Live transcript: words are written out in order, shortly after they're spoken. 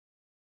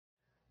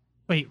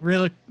Wait,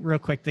 real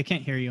quick. They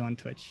can't hear you on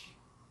Twitch.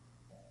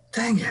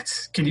 Dang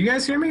it. Can you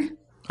guys hear me?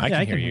 I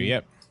can hear you.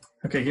 Yep.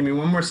 Okay, give me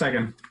one more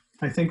second.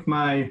 I think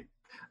my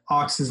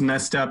aux is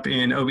messed up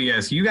in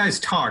OBS. You guys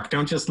talk.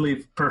 Don't just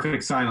leave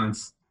perfect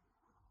silence.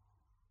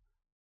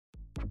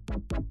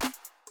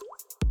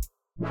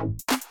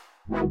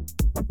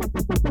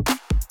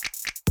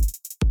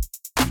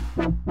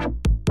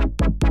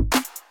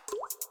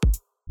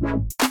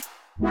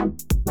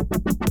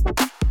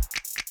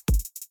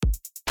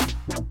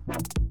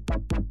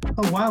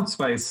 Oh, Wild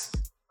Spice.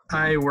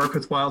 I work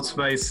with Wild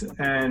Spice,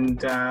 and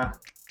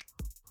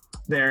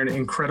they're an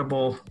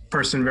incredible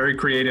person, very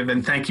creative.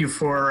 And thank you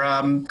for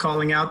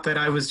calling out that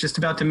I was just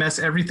about to mess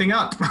everything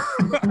up.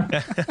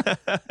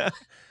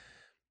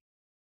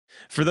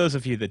 For those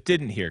of you that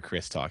didn't hear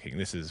Chris talking,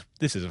 this is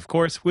of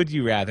course Would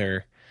You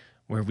Rather,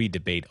 where we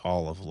debate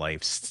all of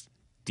life's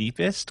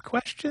deepest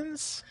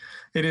questions.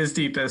 It is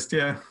deepest,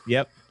 yeah.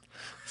 Yep.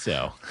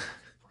 So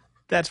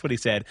that's what he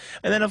said.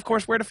 And then, of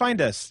course, where to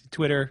find us: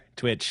 Twitter,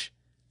 Twitch,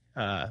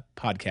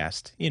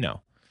 podcast. You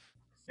know.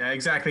 Yeah,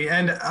 exactly.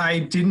 And I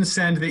didn't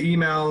send the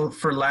email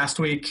for last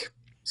week,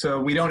 so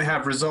we don't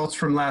have results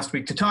from last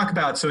week to talk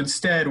about. So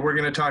instead, we're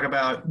going to talk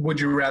about would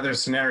you rather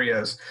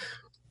scenarios.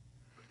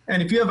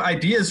 And if you have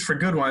ideas for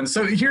good ones,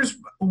 so here's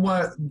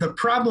what the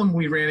problem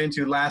we ran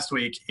into last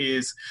week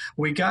is: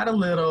 we got a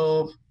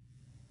little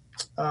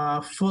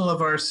full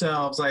of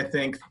ourselves, I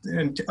think,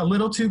 and a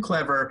little too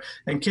clever,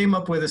 and came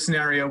up with a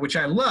scenario which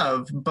I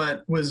love,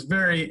 but was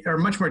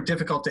much more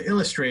difficult to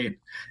illustrate.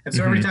 And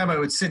so every time I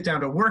would sit down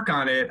to work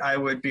on it, I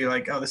would be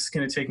like, oh, this is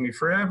going to take me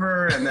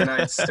forever. And then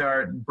I'd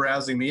start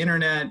browsing the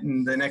internet,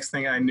 and the next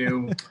thing I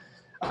knew,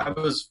 I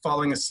was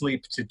falling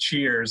asleep to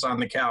Cheers on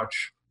the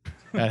couch.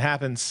 That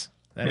happens.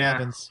 That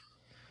happens.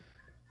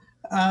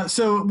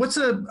 So what's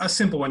a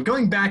simple one?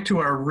 Going back to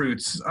our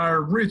roots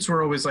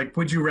were always like,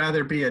 would you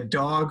rather be a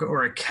dog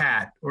or a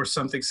cat or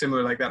something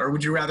similar like that? Or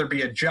would you rather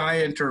be a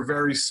giant or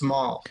very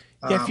small?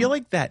 Yeah, I feel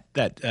like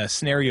that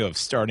scenario of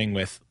starting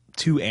with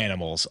two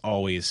animals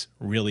always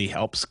really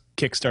helps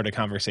kickstart a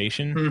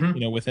conversation,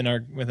 within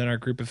our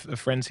group of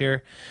friends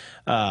here.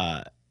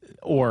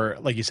 Or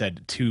like you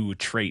said, two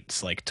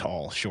traits like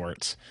tall,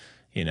 short,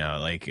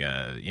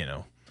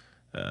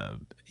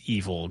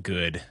 evil,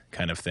 good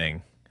kind of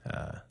thing.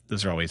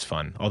 Those are always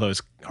fun, although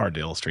it's hard to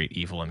illustrate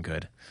evil and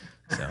good.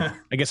 So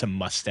I guess a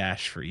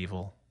mustache for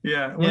evil.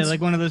 Yeah. Yeah, like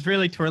one of those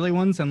really twirly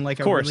ones and like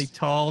a really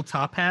tall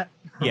top hat.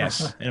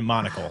 Yes, and a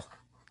monocle.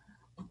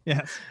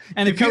 Yes,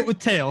 and a coat with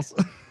tails.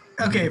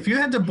 Okay, if you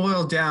had to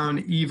boil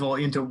down evil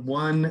into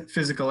one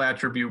physical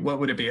attribute, what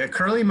would it be? A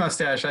curly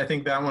mustache, I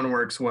think that one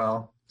works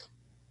well.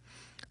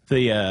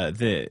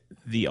 The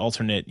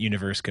alternate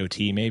universe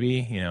goatee,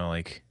 maybe,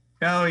 like.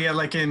 Oh yeah,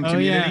 like in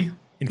Community. Yeah.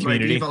 In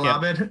Community, like Evil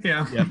Abed.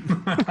 Yeah.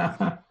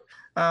 Yep.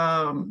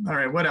 All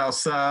right, what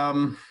else?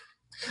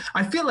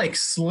 I feel like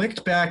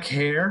slicked back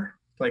hair,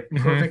 like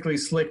perfectly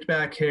slicked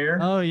back hair.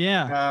 Oh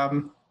yeah.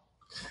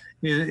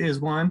 Is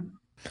one.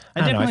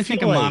 I definitely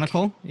think a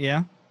monocle.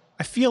 Yeah.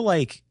 I feel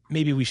like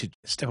maybe we should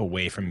step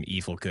away from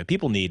evil good.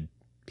 People need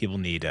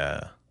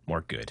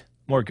more good.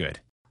 More good.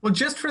 Well,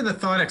 just for the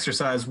thought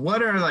exercise,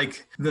 what are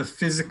like the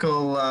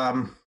physical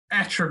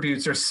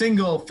attributes or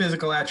single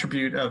physical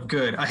attribute of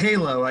good? A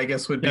halo, I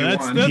guess, would be one.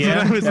 That's what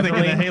I was thinking.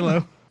 A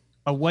halo.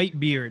 A white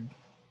beard.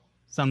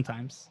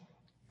 Sometimes.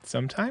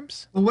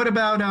 Well, what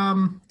about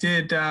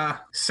did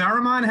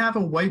Saruman have a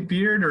white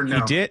beard or no?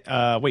 He did.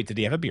 Wait, did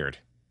he have a beard?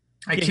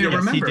 I can't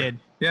remember. He did.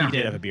 Yeah. He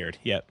did have a beard.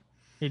 Yep.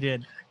 He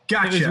did.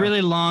 Gotcha. It was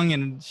really long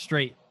and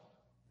straight.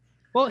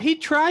 Well, he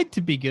tried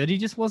to be good. He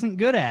just wasn't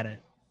good at it.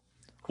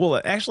 Well,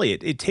 actually,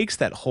 it takes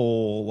that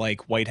whole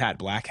like white hat,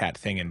 black hat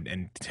thing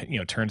and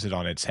turns it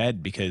on its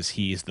head because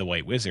he's the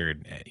White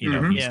Wizard. He's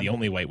the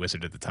only White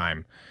Wizard at the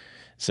time.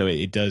 So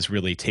it does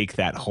really take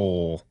that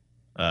whole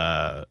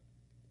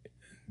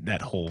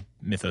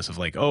mythos of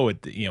like, oh,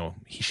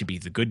 he should be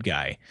the good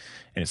guy,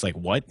 and it's like,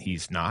 what?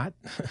 He's not.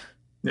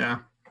 Yeah.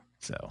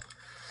 So.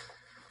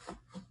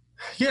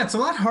 Yeah, it's a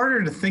lot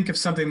harder to think of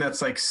something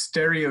that's like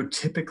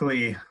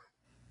stereotypically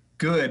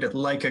good,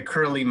 like a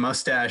curly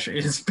mustache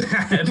is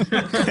bad.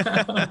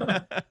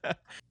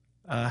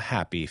 A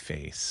happy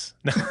face.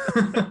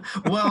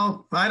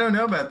 Well, I don't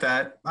know about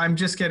that. I'm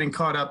just getting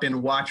caught up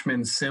in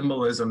Watchmen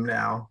symbolism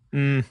now.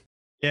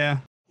 Yeah.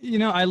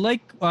 I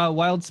like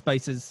Wild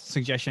Spice's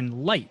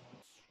suggestion, light,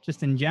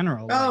 just in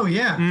general. Oh,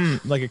 yeah.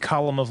 Like a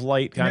column of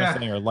light kind of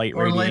thing, or light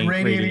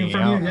radiating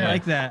from out. you. Yeah. I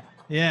like that.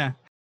 Yeah.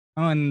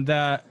 Oh,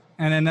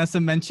 and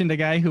Anessa mentioned a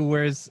guy who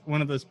wears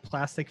one of those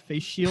plastic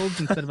face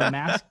shields instead of a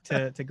mask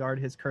to guard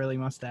his curly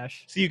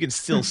mustache. So you can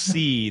still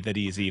see that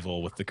he's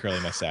evil with the curly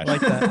mustache. I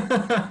like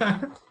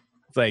that.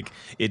 It's like,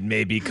 it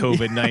may be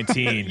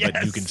COVID-19, Yes.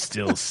 but you can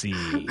still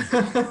see.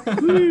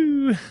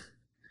 Woo.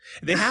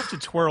 They have to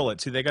twirl it,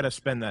 too. They got to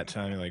spend that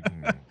time like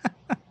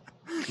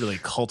really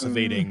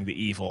cultivating the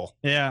evil.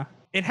 Yeah.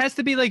 It has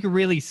to be like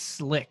really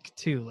slick,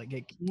 too. Like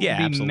it can't be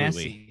absolutely.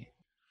 messy.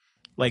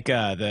 Like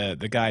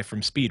the guy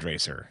from Speed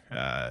Racer.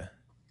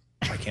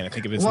 Why can't I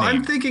think of his Well, name?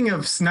 I'm thinking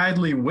of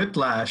Snidely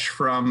Whiplash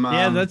from that's what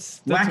I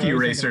was Wacky thinking.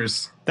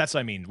 Racers. That's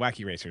what I mean.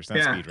 Wacky Racers, not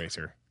Yeah. Speed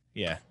Racer.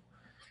 Yeah.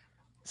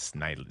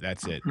 Snidely.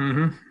 That's it.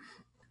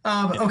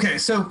 Okay,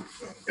 so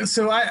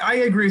I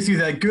agree with you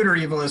that good or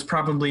evil is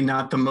probably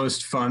not the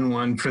most fun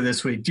one for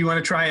this week. Do you want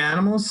to try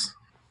animals?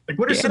 Like,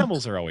 what are The some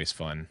animals are always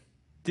fun.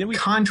 Didn't we?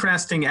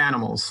 contrasting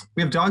animals?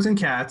 We have dogs and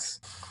cats.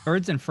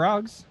 Birds and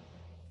frogs.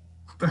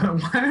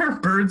 Why are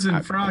birds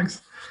and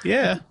frogs?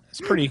 Yeah,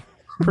 it's pretty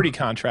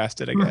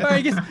contrasted, I guess.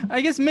 Or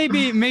I guess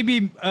maybe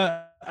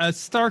a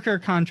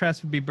starker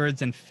contrast would be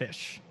birds and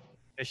fish.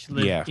 Fish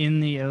live in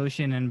the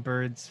ocean and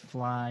birds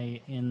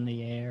fly in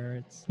the air.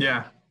 It's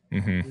Yeah.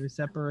 clear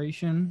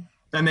separation.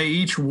 And they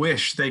each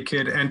wish they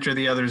could enter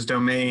the other's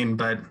domain,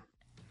 but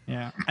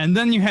Yeah, and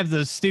then you have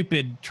those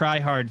stupid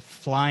try-hard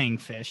flying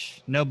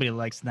fish. Nobody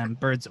likes them,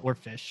 birds or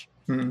fish.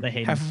 They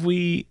hate them.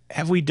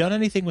 Have we done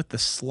anything with the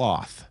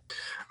sloth?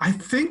 I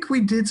think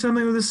we did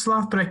something with the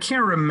sloth, but I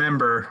can't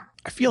remember.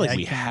 I feel like I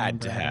we can't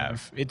had to remember either.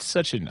 have. It's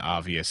such an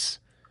obvious.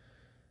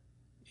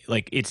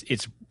 Like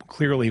it's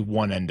clearly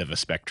one end of a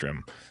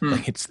spectrum.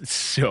 Like it's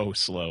so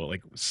slow.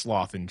 Like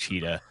sloth and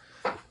cheetah.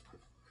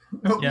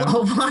 Yeah.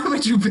 Well, why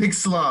would you pick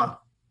sloth?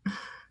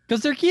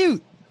 Because they're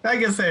cute. I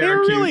guess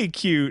They're are cute. really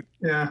cute,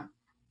 Yeah.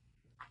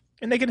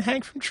 and they can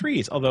hang from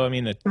trees. Although I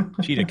mean, a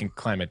cheetah can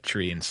climb a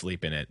tree and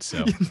sleep in it.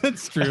 So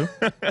That's true.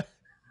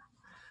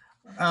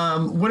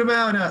 What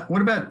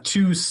about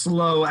two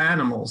slow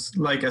animals,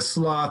 like a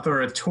sloth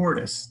or a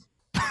tortoise?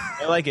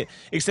 I like it.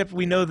 Except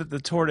we know that the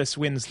tortoise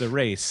wins the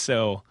race.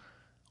 So,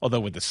 although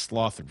would the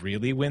sloth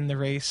really win the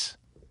race?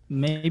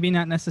 Maybe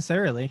not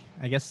necessarily.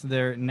 I guess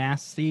they're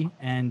nasty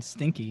and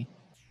stinky.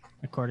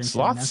 According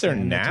Sloths to Anessa are in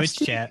the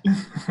nasty? Twitch chat.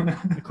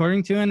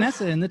 According to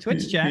Anessa in the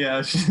Twitch chat.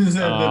 Yeah, she said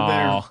that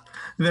Oh.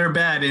 they're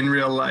bad in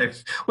real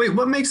life. Wait,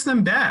 what makes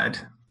them bad?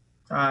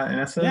 And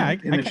that's Yeah, I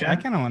in the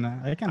chat. kind of want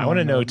to. I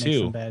wanna know what makes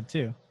too. them bad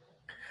too.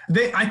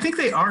 I think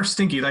they are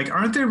stinky. Like,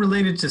 aren't they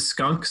related to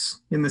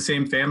skunks in the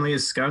same family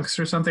as skunks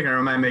or something? Or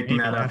am I making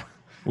that up?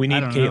 We need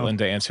don't know. Caitlin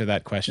to answer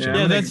that question.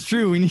 Yeah. Yeah, that's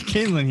true. We need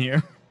Caitlin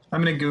here.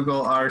 I'm gonna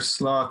Google are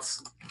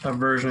sloths a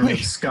version of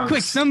skunks.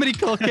 Quick, somebody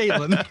call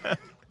Caitlin.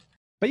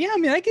 But yeah, I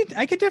mean, I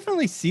could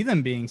definitely see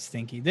them being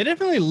stinky. They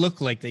definitely look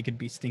like they could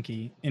be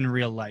stinky in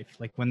real life,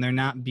 like when they're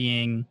not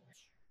being,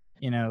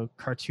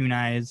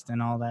 cartoonized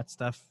and all that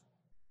stuff.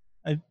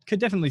 I could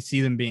definitely see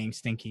them being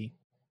stinky.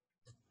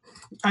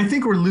 I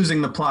think we're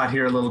losing the plot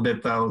here a little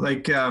bit, though.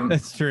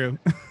 That's true.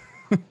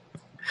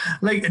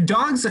 Like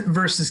dogs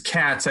versus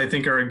cats, I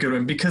think are a good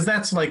one because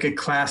that's like a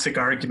classic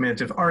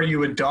argument of are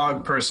you a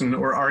dog person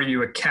or are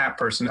you a cat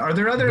person? Are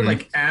there other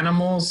like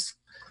animals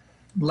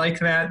like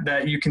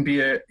that you can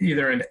be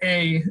either an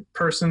A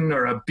person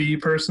or a B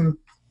person?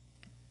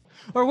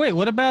 Or wait,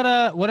 what about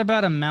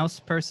a mouse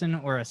person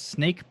or a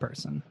snake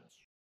person?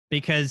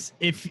 Because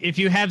if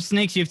you have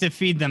snakes, you have to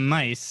feed them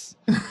mice,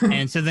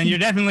 and so then you're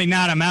definitely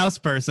not a mouse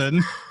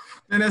person.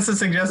 Vanessa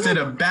suggested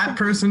a bat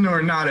person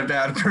or not a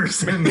bad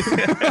person.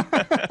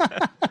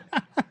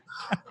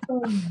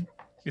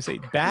 You say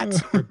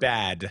bats or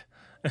bad?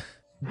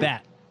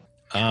 Bat.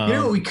 You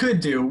know what we could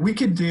do? We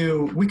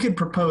could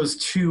propose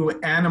two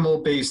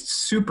animal-based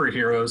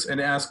superheroes and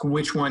ask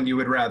which one you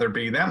would rather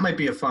be. That might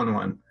be a fun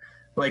one.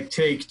 Like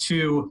take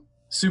two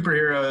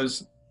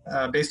superheroes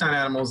based on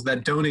animals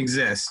that don't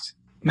exist.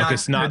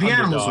 It's not the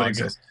animals would Underdog.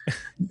 exist.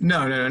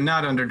 No,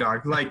 not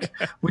underdog. Like,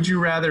 would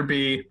you rather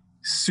be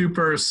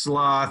super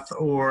sloth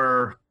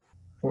or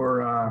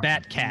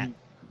Bat cat.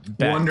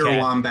 Bat Wonder cat.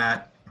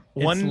 Wombat?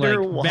 It's Wonder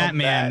like Wombat.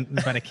 Batman,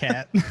 but a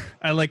cat.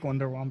 I like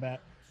Wonder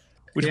Wombat.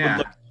 Which Yeah.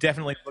 would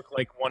definitely look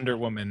like Wonder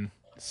Woman,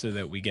 so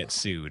that we get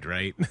sued,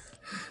 right?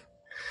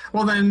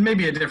 Well, then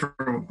maybe a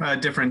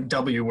different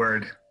W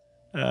word.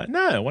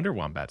 No, Wonder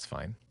Wombat's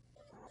fine.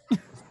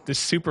 There's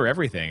super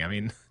everything. I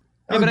mean,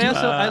 Yeah, but I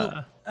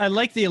also I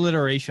like the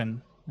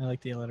alliteration. I like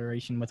the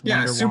alliteration with Yeah,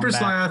 Wonder super Wombat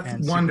sloth,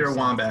 and Super Wonder Sloth.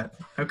 Wombat.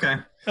 Okay.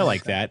 I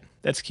like that.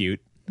 That's cute.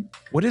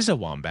 What is a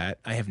wombat?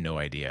 I have no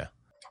idea.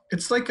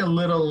 It's like a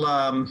little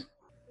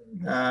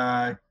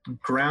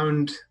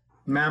ground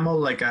mammal,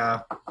 like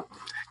a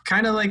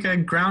kind of like a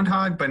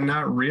groundhog, but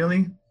not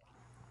really.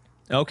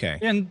 Okay.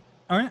 And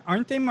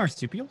aren't they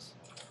marsupials?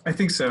 I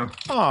think so.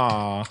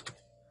 Aw.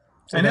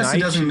 So And then Nessa I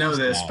doesn't know choose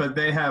this, that. but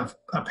they have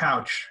a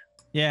pouch.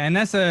 Yeah,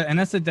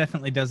 Anessa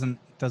definitely doesn't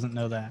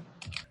know that.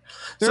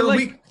 They're So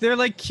they're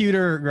like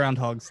cuter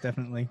groundhogs,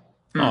 definitely.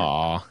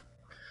 Aw.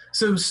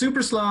 So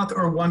Super Sloth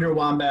or Wonder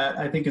Wombat,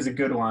 I think, is a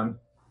good one.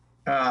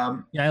 Yeah,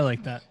 I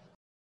like that.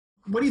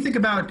 What do you think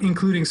about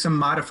including some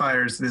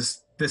modifiers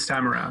this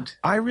time around?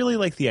 I really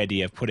like the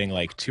idea of putting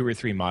like 2 or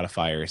 3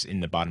 modifiers in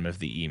the bottom of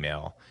the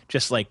email.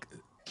 Just like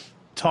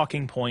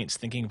talking points,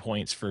 thinking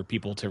points for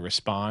people to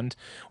respond,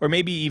 or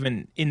maybe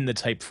even in the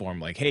type form,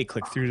 like, hey,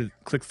 click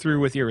through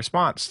with your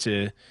response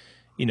to,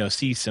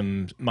 see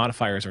some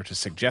modifiers or to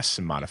suggest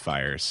some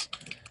modifiers.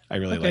 I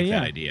really like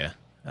that idea.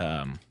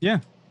 Yeah.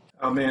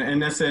 Oh man, and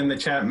Nessa in the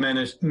chat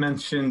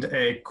mentioned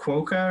a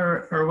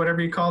quokka or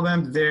whatever you call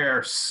them.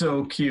 They're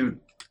so cute.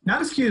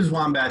 Not as cute as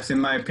wombats, in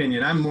my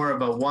opinion. I'm more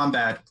of a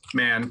wombat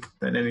man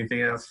than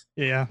anything else.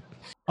 Yeah.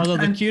 Although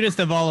the cutest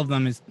of all of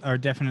them are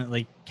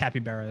definitely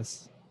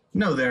capybaras.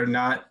 No, they're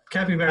not.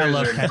 Capybaras I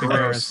love are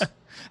capybaras. gross.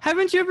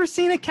 Haven't you ever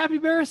seen a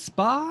capybara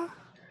spa?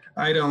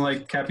 I don't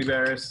like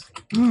capybaras.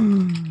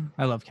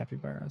 I love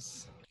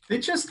capybaras. They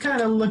just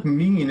kind of look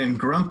mean and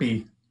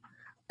grumpy.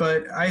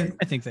 But I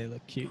think they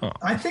look cute.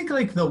 I think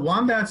like the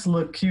wombats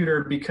look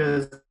cuter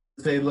because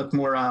they look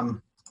more I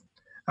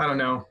don't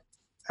know.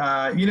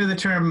 You know the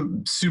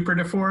term super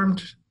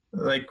deformed,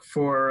 like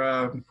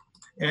for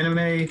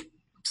anime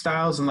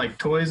styles and like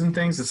toys and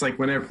things. It's like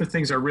whenever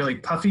things are really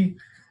puffy.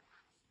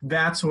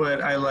 That's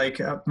what I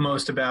like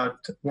most about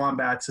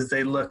wombats is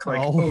they look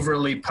like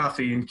overly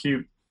puffy and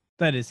cute.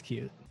 That is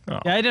cute. Oh.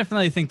 Yeah, I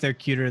definitely think they're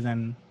cuter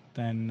than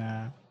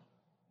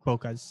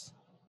quokkas.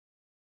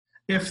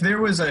 If there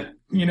was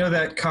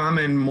that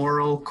common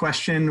moral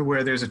question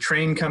where there's a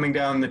train coming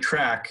down the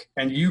track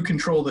and you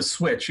control the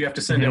switch, you have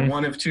to send it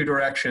one of two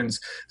directions.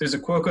 There's a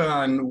quokka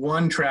on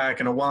one track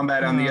and a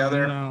wombat on the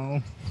other.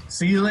 No.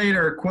 See you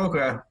later,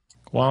 quokka.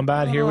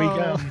 Wombat, here we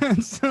go.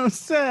 That's so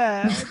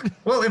sad.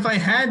 Well, if I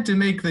had to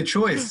make the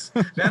choice,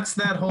 that's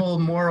that whole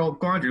moral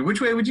quandary. Which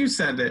way would you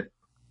send it?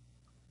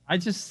 I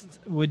just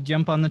would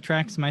jump on the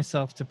tracks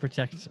myself to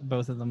protect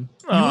both of them.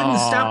 You wouldn't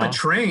stop a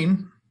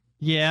train.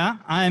 Yeah,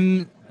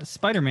 I'm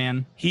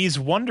Spider-Man. He's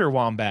Wonder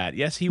Wombat.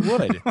 Yes, he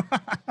would.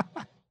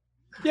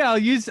 Yeah, I'll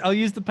use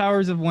the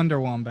powers of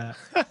Wonder Wombat.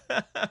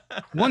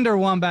 Wonder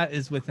Wombat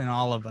is within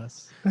all of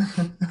us.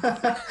 And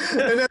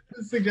I'm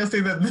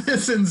suggesting that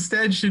this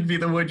instead should be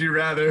the would you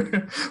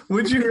rather.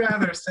 Would you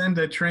rather send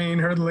a train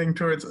hurtling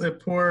towards a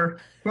poor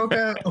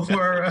quokka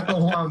or a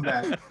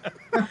wombat?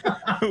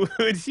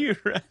 Would you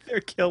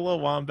rather kill a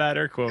wombat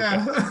or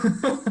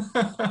quokka?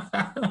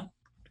 Yeah.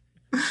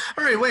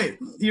 All right, wait.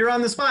 You're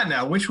on the spot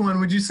now. Which one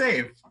would you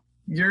save?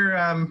 You're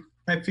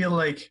I feel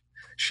like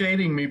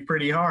shading me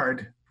pretty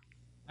hard.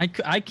 I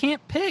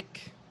can't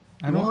pick.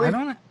 I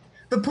don't.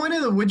 The point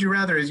of the would you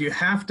rather is you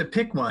have to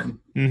pick one.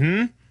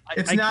 Mm-hmm.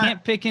 I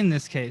can't pick in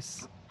this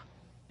case.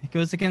 It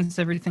goes against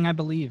everything I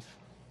believe.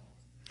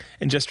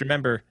 And just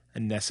remember,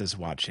 Anessa's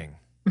watching.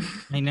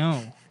 I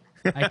know.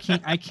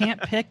 I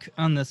can't pick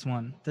on this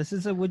one. This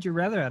is a would you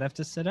rather. I'd have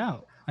to sit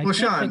out. Well,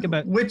 Sean,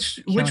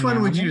 which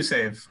one would you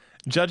save?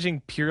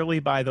 Judging purely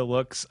by the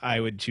looks, I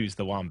would choose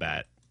the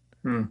wombat.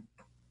 But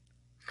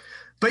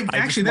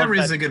actually, that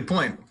raises a good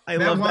point. I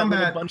love that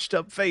little bunched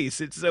up face.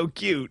 It's so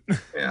cute.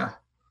 Yeah.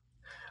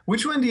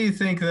 Which one do you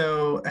think,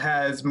 though,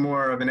 has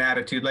more of an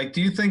attitude? Like,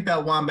 do you think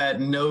that wombat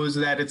knows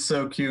that it's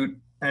so cute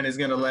and is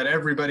going to let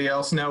everybody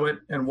else know it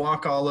and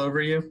walk all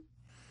over you?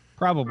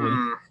 Probably.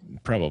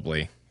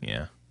 Probably,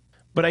 yeah.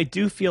 But I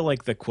do feel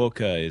like the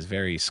quokka is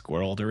very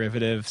squirrel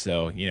derivative,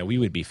 so, we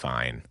would be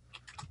fine.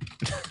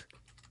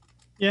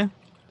 Yeah,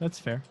 that's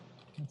fair.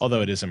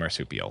 Although it is a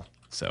marsupial,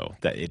 so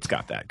that it's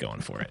got that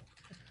going for it.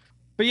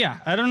 But yeah,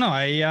 I don't know.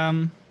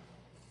 I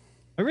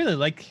really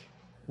like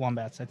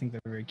wombats. I think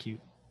they're very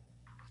cute.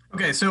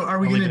 Okay, so are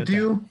we going to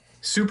do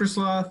Super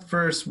Sloth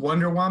versus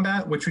Wonder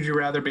Wombat? Which would you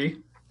rather be?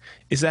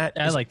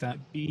 I like that.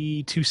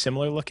 Be too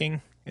similar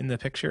looking in the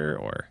picture,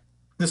 or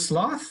the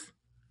sloth?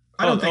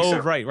 I don't think so.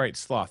 Oh, right,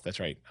 sloth. That's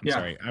right. I'm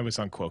sorry, I was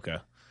on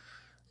quokka.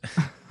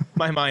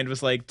 My mind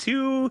was like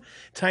two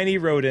tiny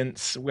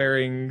rodents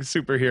wearing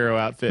superhero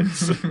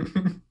outfits.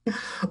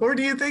 Or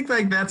do you think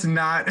like that's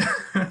not?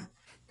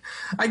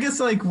 I guess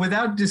like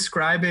without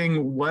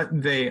describing what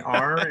they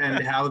are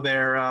and how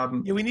they're.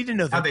 We need to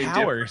know their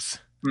powers.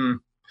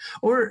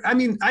 Or I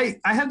mean, I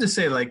have to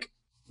say like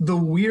the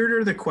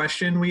weirder the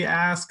question we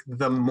ask,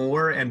 the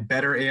more and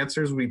better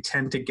answers we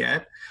tend to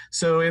get.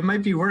 So it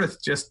might be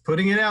worth just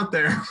putting it out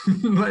there,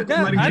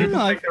 letting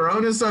people make their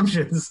own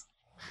assumptions.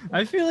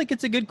 I feel like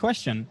it's a good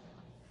question,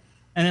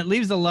 and it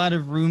leaves a lot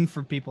of room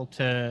for people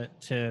to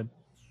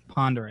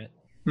ponder it.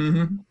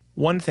 Mm-hmm.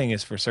 One thing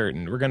is for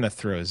certain, we're going to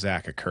throw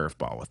Zach a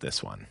curveball with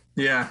this one.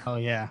 Yeah. Oh,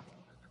 yeah.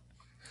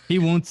 He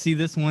won't see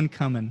this one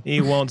coming.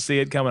 He won't see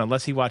it coming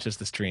unless he watches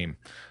the stream.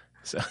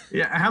 So.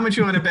 Yeah, how much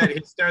you want to bet?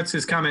 He starts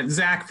his comment.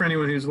 Zach, for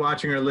anyone who's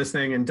watching or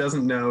listening and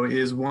doesn't know,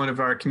 is one of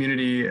our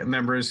community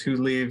members who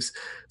leaves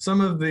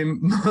some of the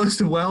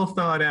most well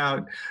thought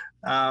out,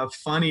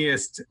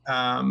 funniest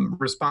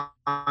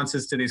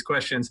responses to these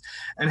questions.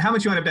 And how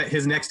much you want to bet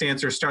his next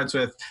answer starts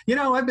with,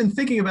 I've been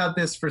thinking about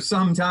this for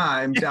some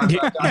time.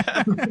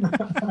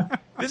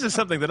 This is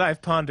something that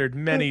I've pondered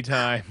many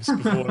times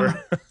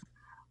before.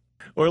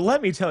 Or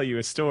let me tell you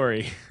a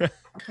story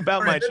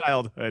about my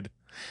childhood.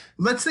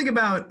 Let's think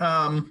about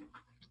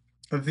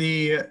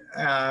the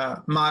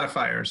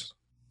modifiers.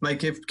 Like,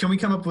 can we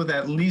come up with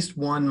at least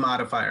one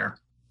modifier?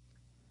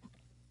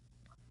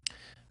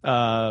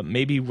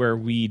 Maybe where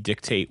we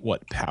dictate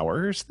what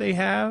powers they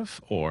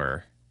have,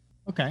 or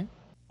okay,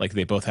 like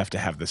they both have to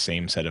have the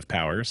same set of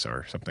powers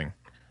or something.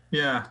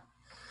 Yeah.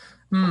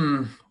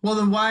 Well,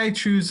 then why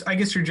choose? I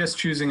guess you're just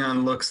choosing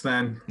on looks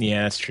then.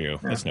 Yeah, that's true.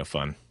 Yeah. That's no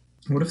fun.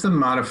 What if the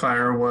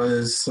modifier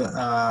was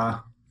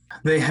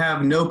they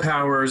have no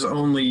powers,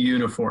 only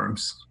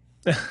uniforms?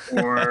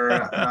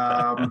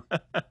 Or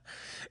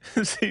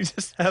So you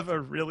just have a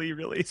really,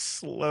 really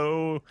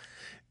slow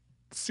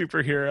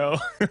superhero.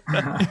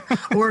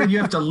 Or you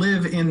have to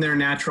live in their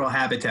natural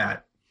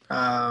habitat.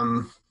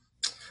 Or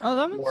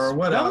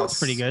what that else? looks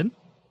pretty good.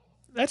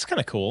 That's kind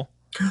of cool.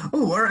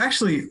 Oh, or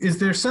actually, is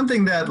there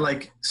something that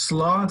like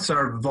sloths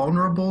are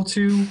vulnerable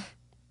to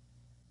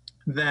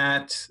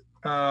that,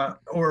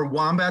 or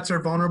wombats are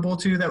vulnerable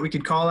to that we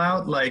could call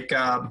out? Like,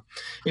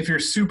 if you're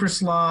super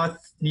sloth,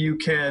 you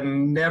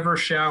can never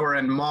shower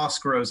and moss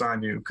grows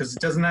on you. Because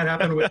doesn't that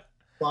happen with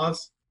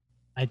sloths?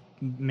 I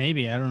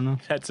don't know.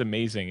 That's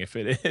amazing if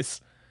it is.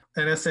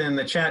 NSA in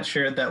the chat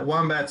shared that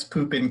wombats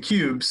poop in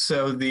cubes.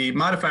 So the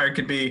modifier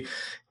could be,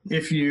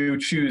 if you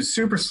choose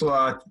super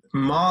sloth,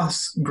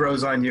 moss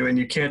grows on you and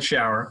you can't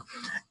shower.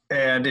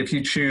 And if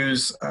you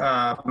choose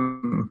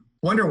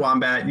wonder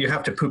wombat, you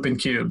have to poop in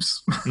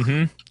cubes.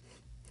 Mm-hmm.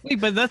 Wait,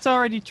 but that's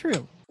already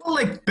true. Well,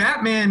 like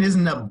Batman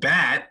isn't a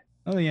bat.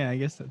 Oh yeah, I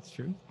guess that's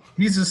true.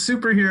 He's a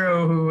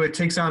superhero who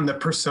takes on the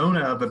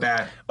persona of a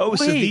bat. Oh,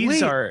 so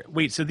these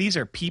wait. so these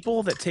are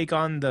people that take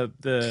on the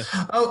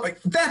Oh,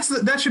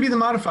 that should be the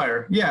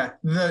modifier. Yeah,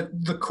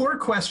 the core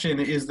question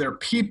is there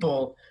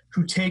people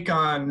who take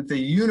on the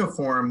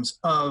uniforms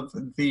of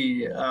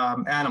the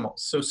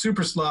animals. So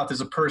super sloth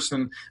is a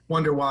person,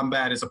 wonder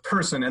wombat is a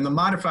person, and the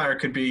modifier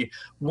could be,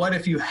 what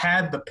if you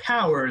had the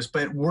powers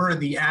but were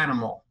the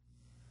animal?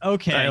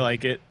 Okay. I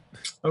like it.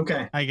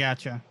 Okay, I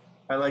gotcha.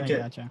 I like it.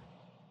 Gotcha.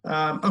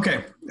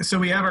 Okay, so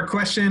we have our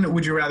question,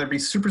 would you rather be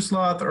super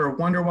sloth or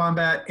wonder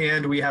wombat?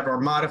 And we have our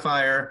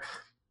modifier,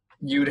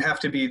 you'd have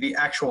to be the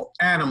actual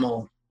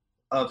animal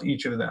of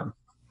each of them.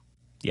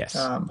 Yes.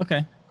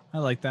 Okay, I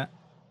like that.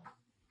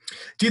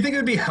 Do you think it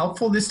would be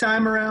helpful this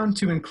time around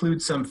to include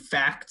some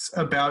facts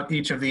about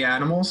each of the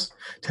animals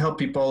to help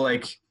people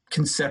like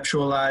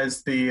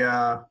conceptualize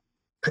the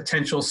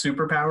potential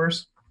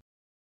superpowers?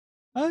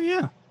 Oh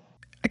yeah,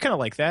 I kind of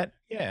like that.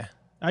 Yeah.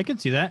 I can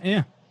see that.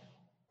 Yeah.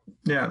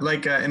 Yeah,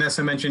 like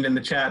Inessa mentioned in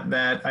the chat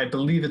that I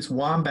believe it's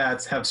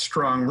wombats have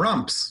strong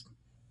rumps.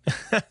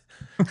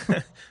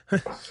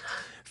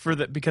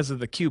 Because of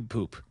the cube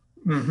poop.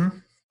 Mm-hmm.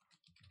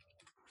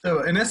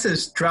 So Inessa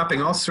is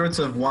dropping all sorts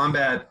of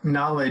wombat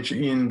knowledge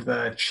in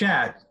the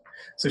chat.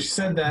 So she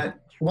said that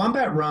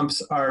wombat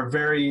rumps are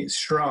very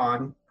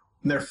strong.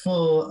 And they're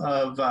full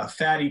of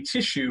fatty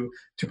tissue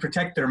to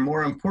protect their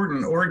more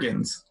important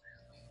organs.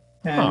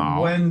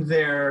 And when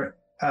they're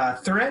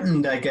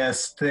threatened, I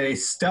guess, they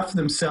stuff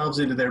themselves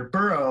into their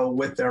burrow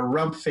with their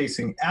rump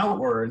facing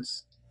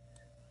outwards.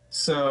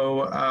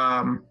 So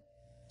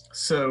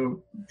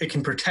it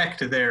can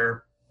protect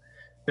their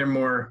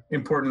more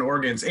important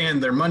organs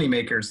and their money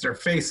makers, their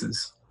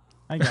faces.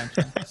 I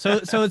gotcha.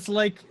 so it's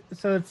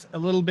a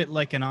little bit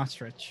like an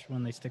ostrich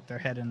when they stick their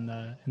head in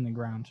the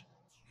ground.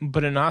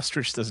 But an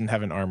ostrich doesn't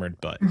have an armored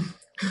butt.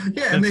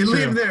 Yeah, and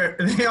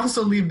they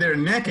also leave their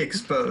neck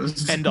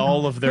exposed. And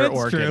all of their That's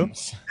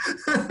organs.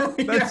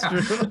 That's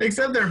true.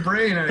 Except their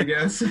brain, I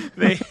guess.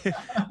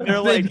 They're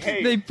like,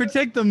 hey, they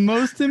protect the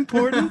most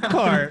important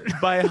part.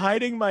 by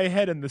hiding my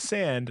head in the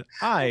sand,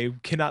 I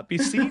cannot be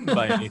seen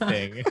by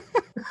anything.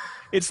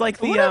 It's like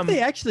What if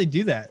they actually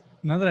do that?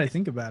 Now that I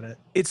think about it,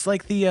 it's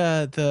like the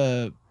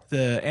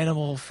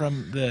animal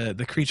from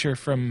the creature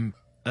from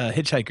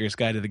Hitchhiker's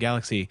Guide to the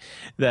Galaxy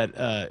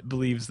that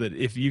believes that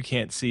if you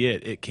can't see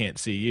it, it can't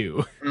see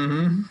you.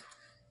 Mm-hmm.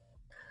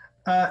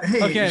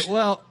 Hey. Okay,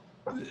 well,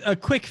 a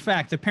quick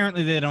fact.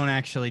 Apparently, they don't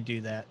actually do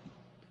that.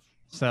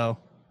 So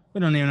we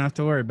don't even have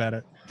to worry about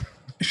it.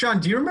 Sean,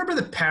 do you remember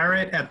the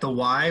parrot at the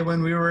Y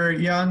when we were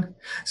young?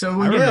 So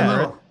when we were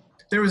little,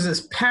 there was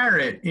this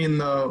parrot in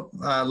the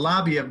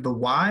lobby of the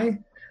Y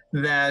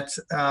that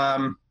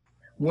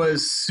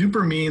was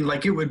super mean.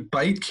 Like, it would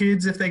bite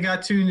kids if they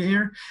got too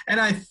near. And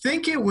I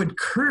think it would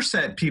curse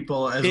at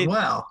people as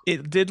well.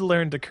 It did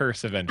learn to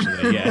curse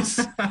eventually,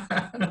 yes.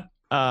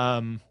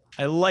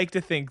 I like to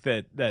think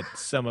that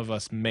some of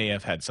us may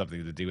have had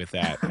something to do with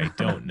that. I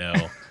don't know.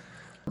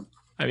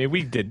 I mean,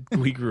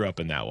 we grew up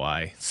in that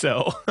Y,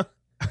 so...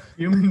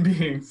 Human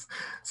beings.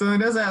 So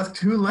Inez asked,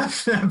 who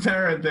left that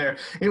parrot there?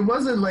 It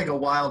wasn't like a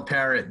wild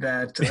parrot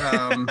that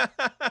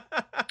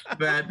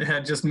that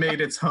had just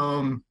made its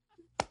home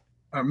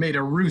or made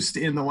a roost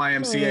in the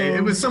YMCA.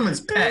 It was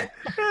someone's pet.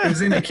 It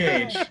was in a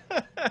cage.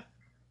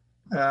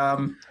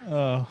 Do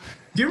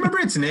you remember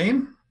its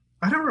name?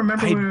 I don't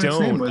remember what its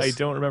name was. I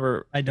don't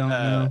remember. I don't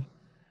know.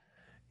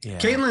 Yeah.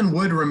 Caitlin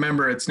would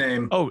remember its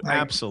name. Oh,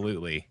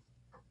 absolutely.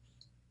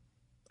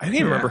 I don't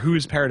even remember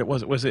whose parrot it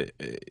was. Was it...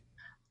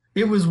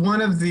 It was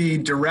one of the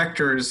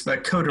directors, the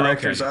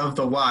co-directors of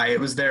the Y. It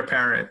was their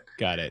parrot.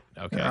 Got it.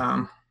 Okay.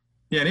 Yeah,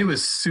 and it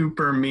was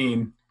super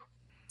mean.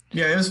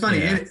 Yeah, it was funny.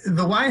 Yeah.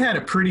 The Y had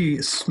a pretty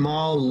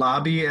small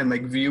lobby and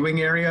like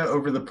viewing area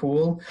over the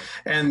pool,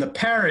 and the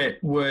parrot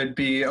would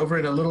be over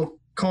in a little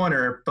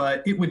corner,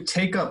 but it would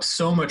take up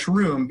so much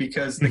room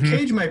because the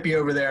cage might be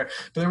over there,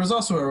 but there was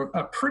also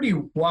a pretty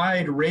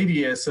wide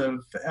radius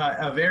of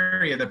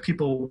area that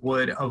people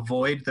would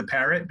avoid the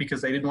parrot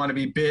because they didn't want to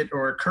be bit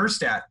or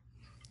cursed at.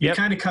 You Yep.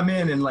 kind of come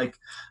in and like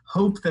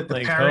hope that the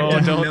Like, parrot oh,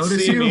 doesn't don't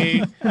notice see you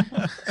me.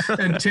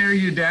 and tear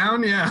you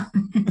down. Yeah.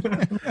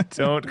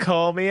 Don't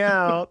call me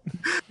out.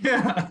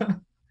 Yeah.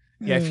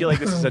 Yeah, I feel like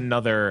this is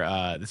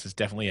another. This is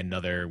definitely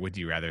another would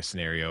you rather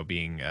scenario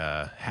being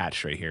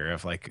hatched right here.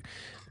 Of like,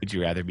 would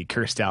you rather be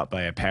cursed out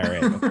by a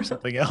parrot or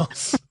something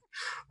else?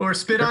 Or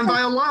spit on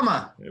by a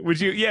llama. Would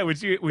you? Yeah.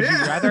 Would you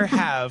rather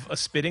have a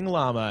spitting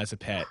llama as a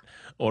pet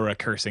or a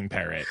cursing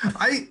parrot?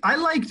 I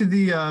liked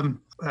the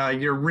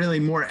your really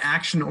more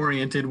action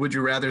oriented would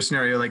you rather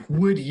scenario. Like,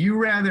 would you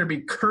rather be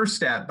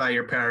cursed at by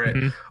your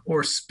parrot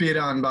or spit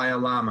on by a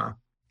llama?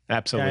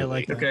 Absolutely. Yeah, I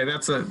like that. Okay,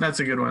 that's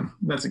a good one.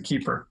 That's a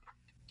keeper.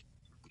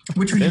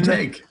 Which would you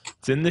take?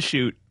 It's in the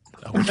chute.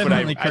 Which would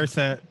Definitely curse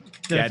that.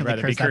 Yeah, I'd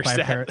rather be cursed cursed by a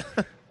at. parrot.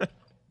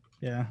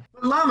 Yeah,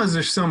 Llamas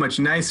are so much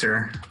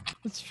nicer.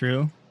 that's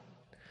true.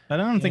 But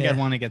I don't think Yeah. I'd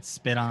want to get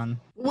spit on.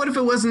 What if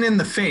it wasn't in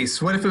the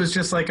face? What if it was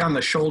just like on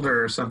the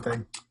shoulder or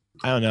something?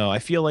 I don't know. I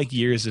feel like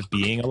years of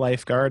being a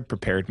lifeguard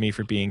prepared me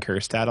for being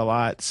cursed at a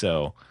lot,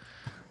 so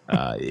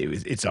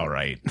it's all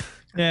right.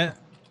 Yeah,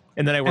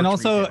 And then I worked and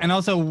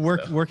also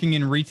retail, working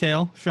in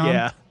retail, Sean.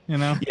 Yeah. You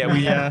know. Yeah, we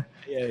yeah,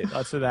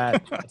 lots of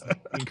that. Lots of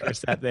being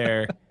cursed at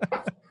there.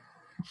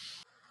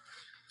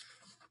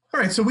 All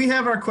right, so we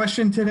have our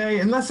question today.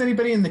 Unless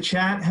anybody in the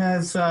chat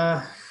has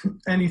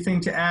anything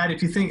to add,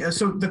 if you think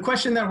so, the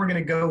question that we're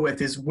going to go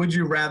with is: would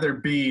you rather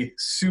be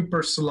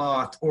super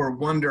sloth or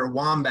wonder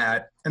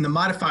wombat? And the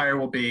modifier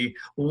will be: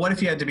 well, what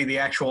if you had to be the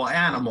actual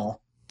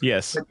animal?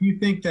 Yes. If you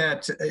think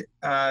that,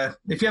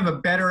 if you have a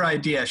better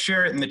idea,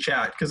 share it in the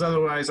chat, because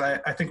otherwise,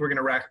 I think we're going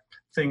to wrap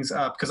things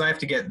up because I have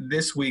to get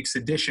this week's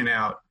edition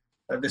out,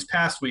 this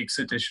past week's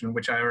edition,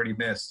 which I already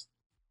missed.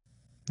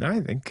 No,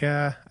 I think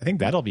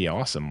that'll be an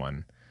awesome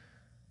one.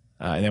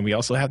 And then we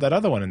also have that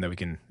other one, and that we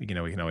can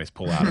always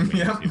pull out. If we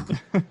Yep. need to.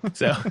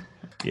 So,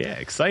 yeah,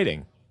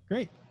 exciting.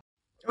 Great.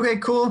 Okay,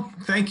 cool.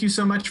 Thank you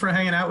so much for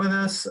hanging out with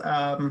us.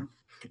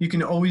 You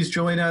can always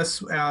join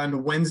us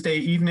on Wednesday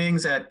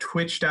evenings at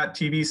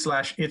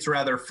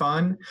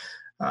twitch.tv/itsratherfun.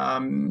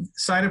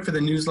 Sign up for the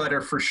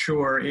newsletter for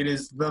sure. It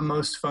is the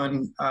most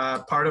fun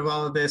part of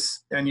all of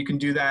this, and you can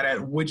do that at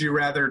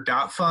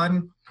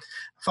wouldyourather.fun.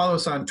 Follow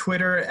us on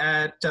Twitter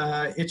at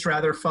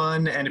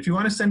itsratherfun, and if you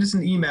want to send us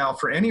an email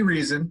for any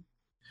reason,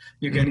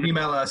 you can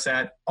email us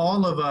at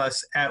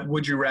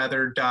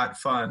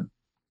allovus@wouldyourather.fun.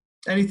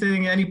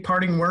 Any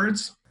parting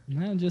words?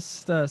 No,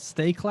 just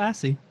stay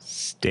classy.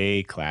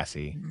 Stay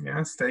classy.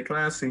 Yeah, stay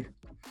classy.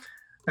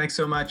 Thanks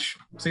so much.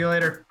 See you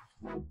later.